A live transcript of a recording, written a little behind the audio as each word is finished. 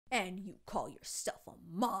And you call yourself a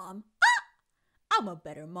mom? I'm a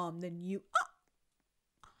better mom than you.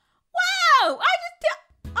 Wow!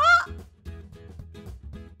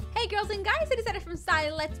 Hey girls and guys, it is Edda from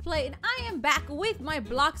ZaiLetsPlay, and I am back with my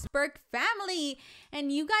Bloxburg family.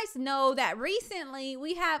 And you guys know that recently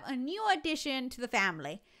we have a new addition to the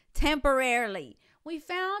family, temporarily. We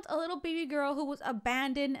found a little baby girl who was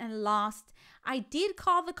abandoned and lost. I did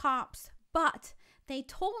call the cops, but they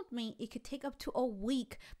told me it could take up to a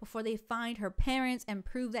week before they find her parents and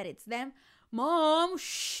prove that it's them. Mom,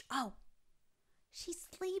 shh. Oh, she's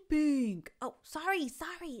sleeping. Oh, sorry.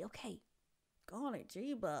 Okay. Golly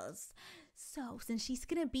jeebus. So since she's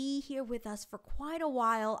gonna be here with us for quite a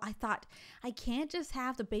while, I thought I can't just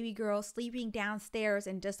have the baby girl sleeping downstairs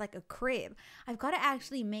in just like a crib. I've got to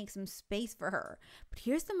actually make some space for her. But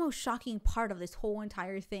here's the most shocking part of this whole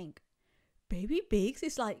entire thing. Baby Biggs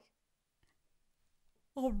is like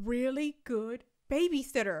a really good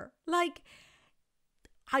babysitter. Like,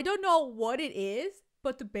 I don't know what it is,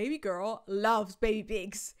 but the baby girl loves Baby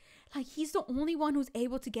Biggs. Like, he's the only one who's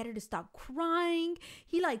able to get her to stop crying.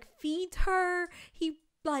 He like feeds her. He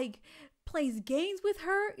like plays games with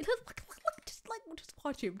her. Look, just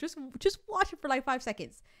watch him. Just watch him for like 5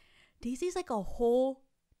 seconds. Daisy's like a whole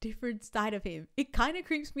different side of him. It kind of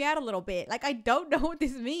creeps me out a little bit. Like, I don't know what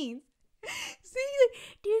this means. See, like,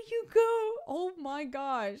 there you go. Oh my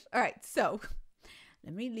gosh. All right, so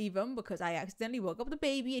let me leave him because I accidentally woke up the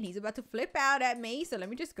baby and he's about to flip out at me. So let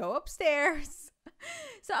me just go upstairs.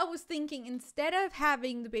 So I was thinking, instead of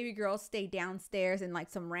having the baby girl stay downstairs in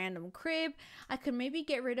like some random crib, I could maybe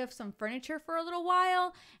get rid of some furniture for a little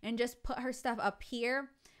while and just put her stuff up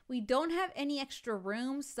here. We don't have any extra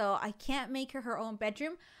rooms, so I can't make her own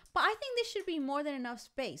bedroom. But I think this should be more than enough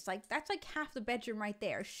space. Like, that's like half the bedroom right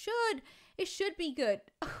there. It should be good.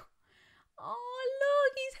 Oh,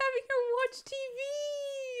 look, he's having her watch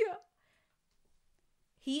TV.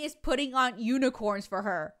 He is putting on unicorns for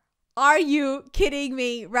her. Are you kidding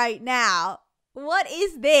me right now? What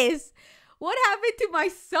is this? What happened to my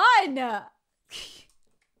son?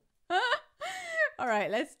 All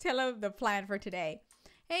right, let's tell him the plan for today.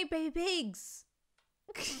 Hey, Baby Biggs.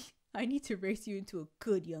 I need to raise you into a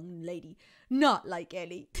good young lady, not like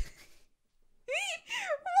Ellie.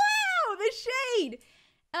 Wow, the shade.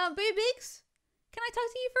 Baby Biggs, can I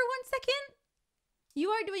talk to you for 1 second?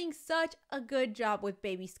 You are doing such a good job with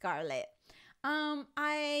baby Scarlett.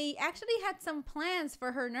 I actually had some plans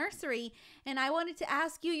for her nursery, and I wanted to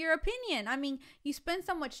ask you your opinion. I mean, you spend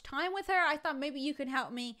so much time with her. I thought maybe you could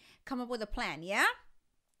help me come up with a plan, yeah?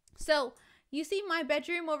 So, you see my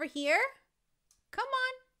bedroom over here? Come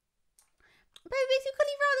on. Baby Biggs, you could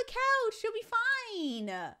leave her on the couch. She'll be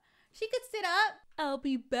fine. She could sit up. I'll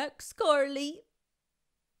be back, Scarlett.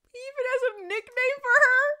 He even has a nickname for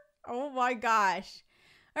her. Oh my gosh.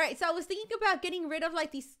 All right, so I was thinking about getting rid of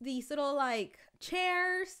like these little like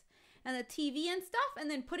chairs and the TV and stuff, and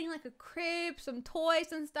then putting like a crib, some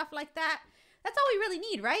toys and stuff like that. That's all we really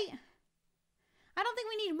need, right? I don't think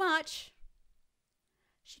we need much.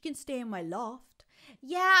 She can stay in my loft.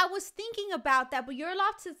 Yeah, I was thinking about that, but your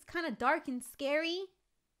loft is kind of dark and scary.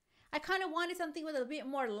 I kind of wanted something with a bit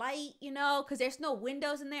more light, you know, because there's no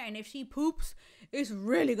windows in there, and if she poops, it's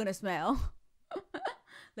really gonna smell.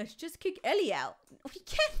 Let's just kick Ellie out. We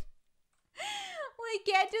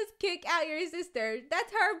can't just kick out your sister.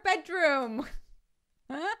 That's her bedroom.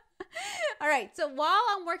 All right, so while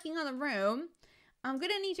I'm working on the room, I'm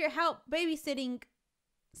gonna need your help babysitting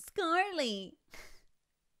Scarlett.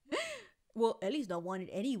 Well, Ellie's not wanted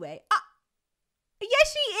anyway.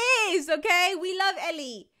 Yes, she is, okay? We love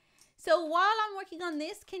Ellie. So while I'm working on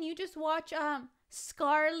this, can you just watch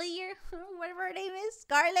Scarlett, or whatever her name is?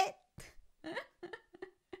 Scarlett?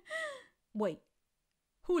 Wait,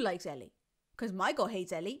 who likes Ellie? Because Michael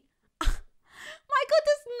hates Ellie. Michael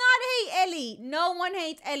does not hate Ellie. No one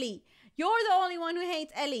hates Ellie. You're the only one who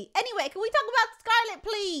hates Ellie. Anyway, can we talk about Scarlett,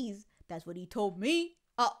 please? That's what he told me.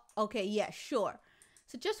 Oh, okay, yeah, sure.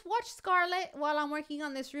 So just watch Scarlett while I'm working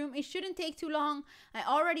on this room. It shouldn't take too long. I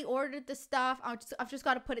already ordered the stuff. I've just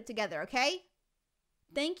got to put it together, okay?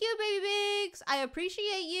 Thank you, Baby Biggs. I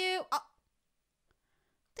appreciate you. Oh,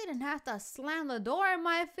 didn't have to slam the door in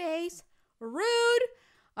my face. Rude.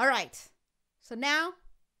 All right. So now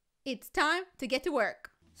it's time to get to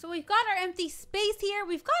work. So we've got our empty space here.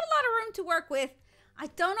 We've got a lot of room to work with. I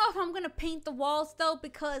don't know if I'm going to paint the walls though,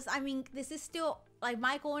 because I mean, this is still like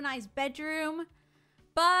Michael and I's bedroom.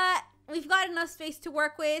 But we've got enough space to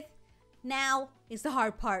work with. Now is the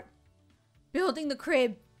hard part. Building the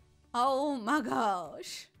crib. Oh my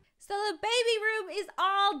gosh. So the baby room is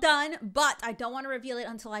all done, but I don't want to reveal it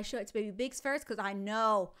until I show it to Baby Biggs first, because I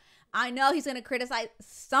know I know he's gonna criticize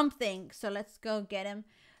something. So let's go get him.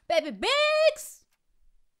 Baby Biggs!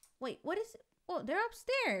 Wait, what is it? Oh, they're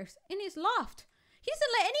upstairs in his loft. He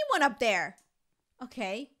doesn't let anyone up there.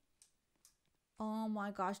 Okay. Oh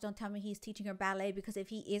my gosh, don't tell me he's teaching her ballet, because if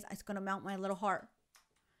he is, it's gonna melt my little heart.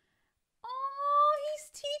 Oh, he's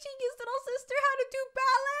teaching his little sister how to do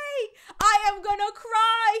ballet. I am gonna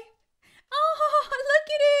cry. Oh, look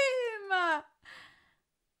at him.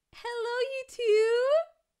 Hello, you two.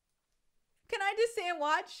 Can I just sit and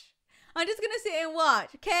watch? I'm just gonna sit and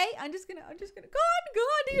watch, okay? I'm just gonna, go on, do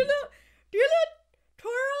your little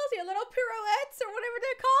twirls, your little pirouettes, or whatever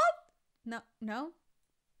they're called. No.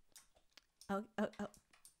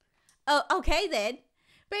 Oh, okay then.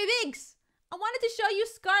 Baby Biggs, I wanted to show you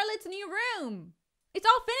Scarlett's new room. It's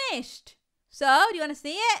all finished. So, do you want to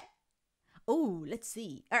see it? Oh, let's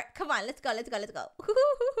see. All right, come on, let's go.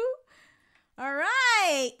 All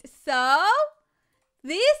right, so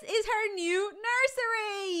this is her new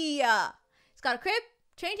nursery. It's got a crib,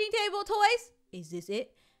 changing table, toys. Is this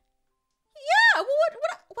it? Yeah.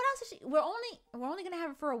 What else is she? We're only gonna have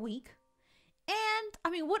her for a week. And I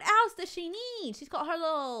mean, what else does she need? She's got her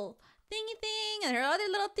little thingy thing and her other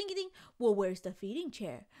little thingy thing. Well, where's the feeding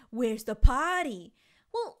chair? Where's the potty?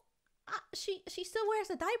 Well, she still wears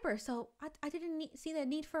a diaper, so I didn't see the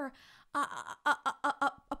need for a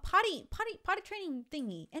potty training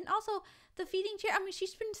thingy. And also the feeding chair. I mean,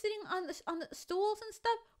 she's been sitting on the stools and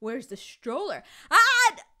stuff. Where's the stroller?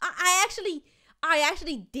 I actually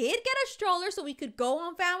did get a stroller so we could go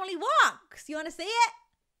on family walks. You want to see it?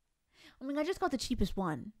 I mean, I just got the cheapest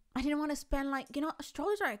one. I didn't want to spend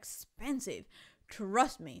strollers are expensive.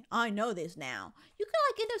 Trust me, I know this now. You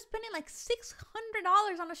could end up spending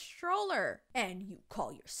 $600 on a stroller. And you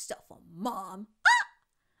call yourself a mom?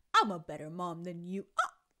 I'm a better mom than you.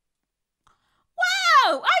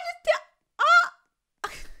 Wow!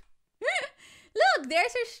 Look,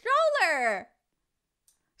 there's her stroller.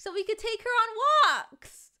 So we could take her on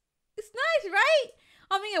walks. It's nice, right?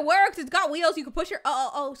 I mean, it works. It's got wheels. You can push her.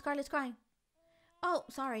 Oh, Scarlett's crying. Oh,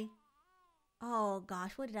 sorry. Oh,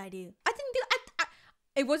 gosh. What did I do? I didn't do...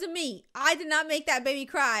 It wasn't me. I did not make that baby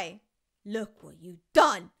cry. Look what you've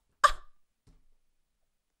done.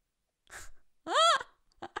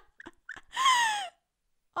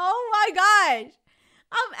 Oh, my gosh.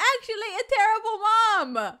 I'm actually a terrible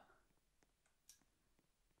mom.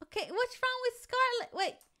 Okay, what's wrong with Scarlett?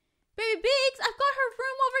 Wait. Baby Biggs, I've got her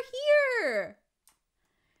room over here.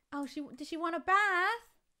 Oh, did she want a bath?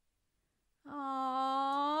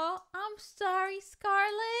 Oh, I'm sorry,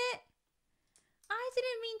 Scarlett. I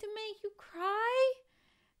didn't mean to make you cry.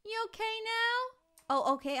 You okay now?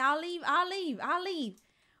 Oh, okay, I'll leave.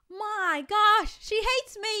 My gosh, she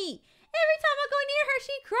hates me. Every time I go near her,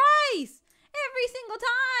 she cries. Every single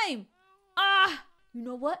time. You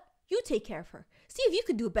know what? You take care of her. See if you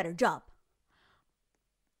can do a better job.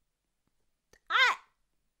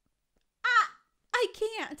 I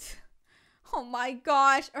can't. Oh my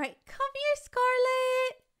gosh. All right, come here,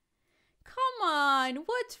 Scarlett. Come on.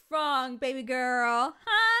 What's wrong, baby girl?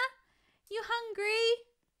 Huh? You hungry?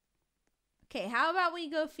 Okay, how about we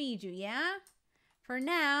go feed you, yeah? For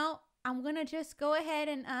now, I'm gonna just go ahead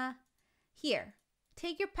and, here.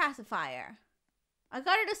 Take your pacifier. I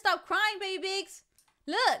got her to stop crying, baby Biggs.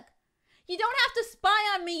 Look. You don't have to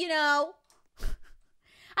spy on me, you know.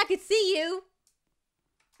 I could see you.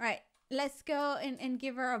 All right. Let's go and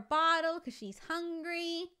give her a bottle because she's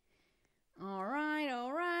hungry. All right.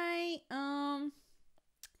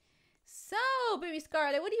 So, baby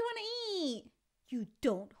Scarlett, what do you want to eat? You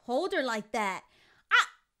don't hold her like that.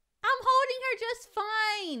 I'm holding her just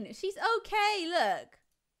fine. She's okay, look.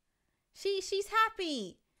 She's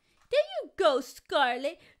happy. There you go,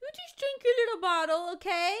 Scarlett. You just drink your little bottle,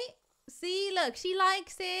 okay? See, look, she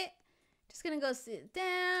likes it. Just gonna go sit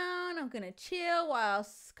down. I'm gonna chill while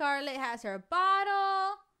Scarlett has her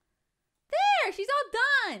bottle. There, she's all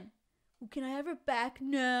done. Well, can I have her back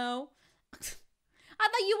now? I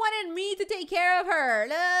thought you wanted me to take care of her.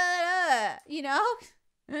 You know?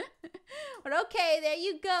 But okay, there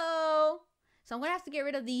you go. So I'm gonna have to get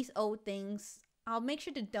rid of these old things. I'll make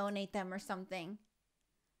sure to donate them or something.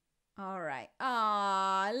 All right.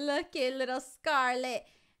 Aw, look at little Scarlett.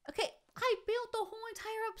 Okay, I built the whole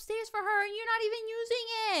entire upstairs for her and you're not even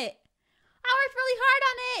using it. I worked really hard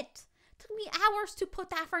on it. Took me hours to put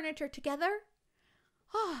that furniture together.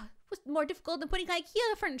 Oh, it was more difficult than putting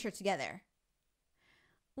IKEA furniture together.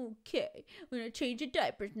 Okay, we're gonna change the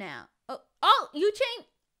diapers now. Oh, you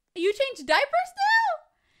changed diapers now?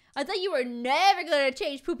 I thought you were never gonna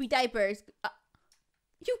change poopy diapers.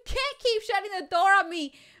 You can't keep shutting the door on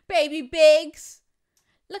me, baby Biggs.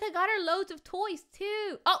 Look, I got her loads of toys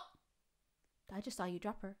too. Oh, I just saw you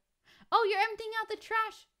drop her. Oh, you're emptying out the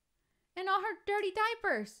trash and all her dirty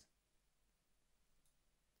diapers.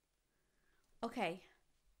 Okay.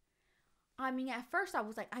 I mean, at first I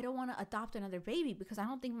was like, I don't want to adopt another baby because I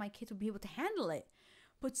don't think my kids would be able to handle it.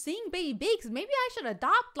 But seeing baby Biggs, maybe I should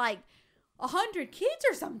adopt like 100 kids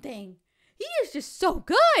or something. He is just so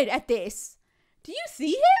good at this. Do you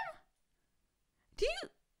see him? Do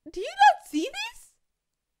you not see this?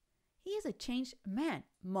 He is a changed man.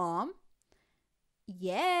 Mom?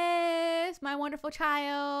 Yes, my wonderful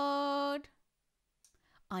child.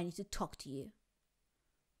 I need to talk to you.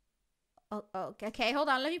 Oh, okay, hold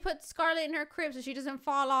on. Let me put Scarlett in her crib so she doesn't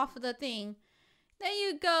fall off the thing. There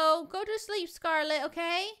you go. Go to sleep, Scarlett,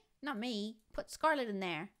 okay? Not me. Put Scarlett in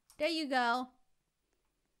there. There you go.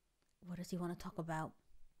 What does he want to talk about?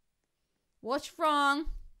 What's wrong?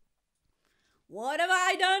 What have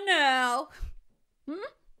I done now?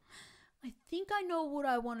 I think I know what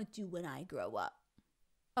I want to do when I grow up.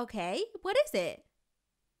 Okay, what is it?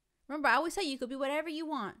 Remember, I always say you could be whatever you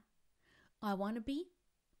want. I want to be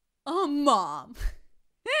a mom.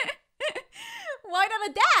 Why not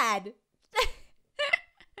a dad?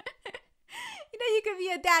 You know, you could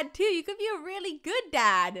be a dad too. You could be a really good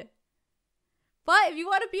dad. But if you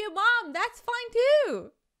want to be a mom, that's fine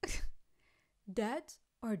too. Dads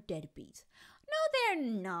are deadbeats. No, they're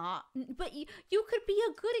not. But you could be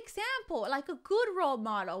a good example, like a good role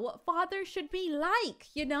model, what fathers should be like,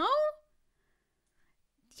 you know?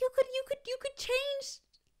 You could change,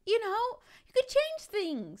 you know, you could change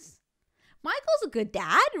things. Michael's a good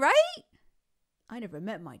dad, right? I never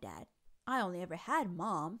met my dad. I only ever had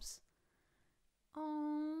moms.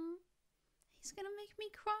 Oh, he's gonna make me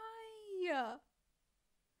cry.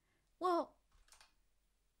 Well,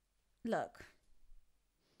 look.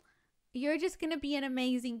 You're just going to be an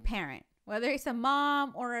amazing parent, whether it's a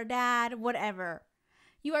mom or a dad, whatever.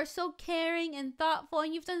 You are so caring and thoughtful,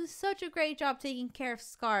 and you've done such a great job taking care of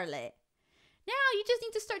Scarlett. Now you just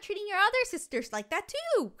need to start treating your other sisters like that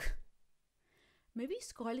too. Maybe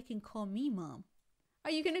Scarlett can call me mom.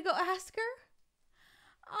 Are you going to go ask her?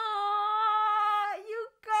 Oh, you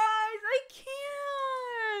guys, I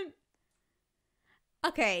can't.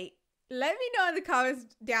 Okay. Let me know in the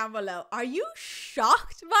comments down below. Are you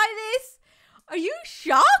shocked by this? Are you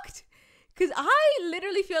shocked? Because I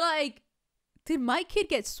literally feel like, did my kid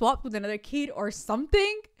get swapped with another kid or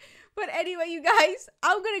something? But anyway, you guys,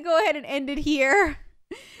 I'm going to go ahead and end it here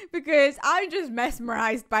because I'm just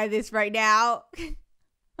mesmerized by this right now.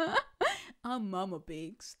 I'm Mama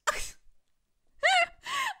Biggs.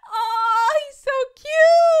 Oh, he's so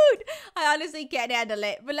cute. I honestly can't handle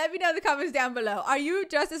it. But let me know in the comments down below. Are you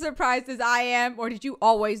just as surprised as I am? Or did you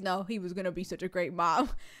always know he was going to be such a great mom?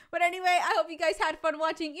 But anyway, I hope you guys had fun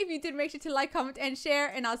watching. If you did, make sure to like, comment, and share.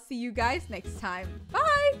 And I'll see you guys next time.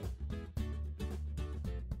 Bye.